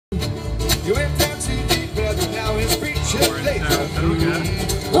You went down to deep weather, now it's preacher We're in Saratoga at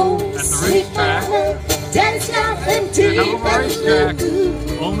the racetrack. Daddy's got them The deep hell of a racetrack. blue.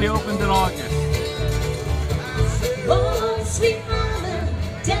 Only opened in August. Oh, sweet mama,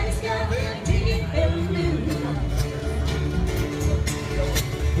 Daddy's got them deep and blue.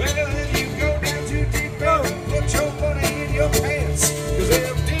 Well, if you go down to deep weather, put your money in your pants. Cause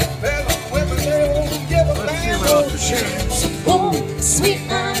they're deep weather, whether they won't give a Let's see man what no else is here. chance. Oh, sweet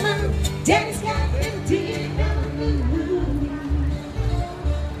mama, Daddy's got them deep and blue.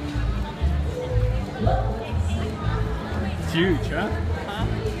 It's huge, huh?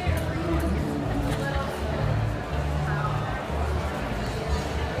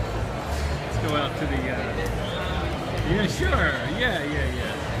 Let's go out to the, yeah, sure.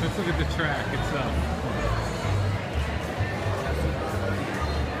 Yeah. Let's look at the track itself.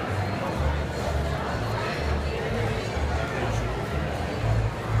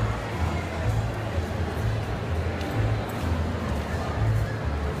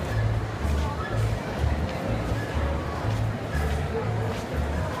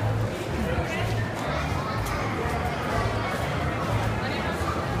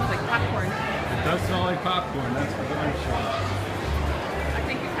 Popcorn. It does smell like popcorn, that's for darn sure. I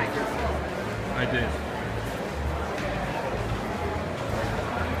think you had your full. I did.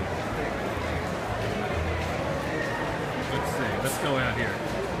 Let's see, let's go out here.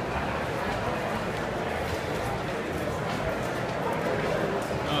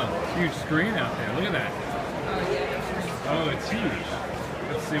 Oh, huge screen out there, look at that. Oh, yeah. Oh, it's huge.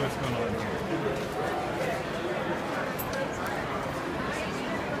 Let's see what's going on here.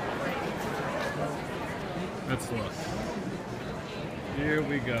 Let's look. Here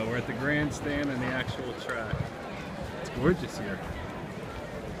we go. We're at the grandstand and the actual track. It's gorgeous here.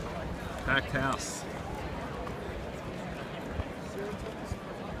 Packed house.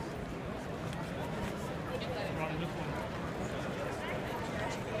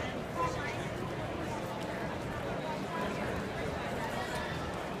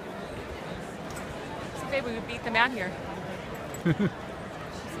 So maybe we beat them out here. See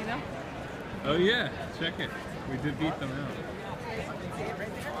them? Oh yeah, check it. We did beat them out.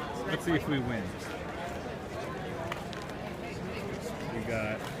 Let's see if we win. We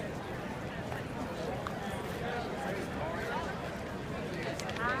got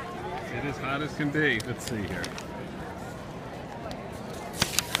it is hot as can be. Let's see here.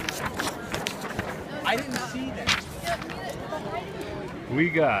 I didn't see that. We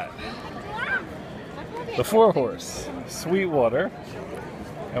got the 4-horse, Sweetwater,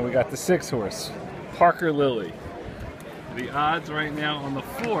 and we got the 6-horse, Parker Lily. The odds right now on the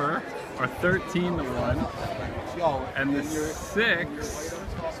 4 are 13-1, and the 6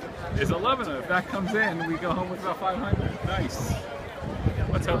 is 11. If that comes in, we go home with about 500. Nice.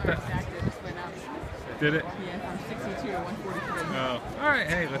 Let's hope that. Did it? Yeah, from 62 to 143. Oh, all right.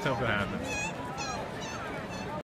 Hey, let's hope it happens.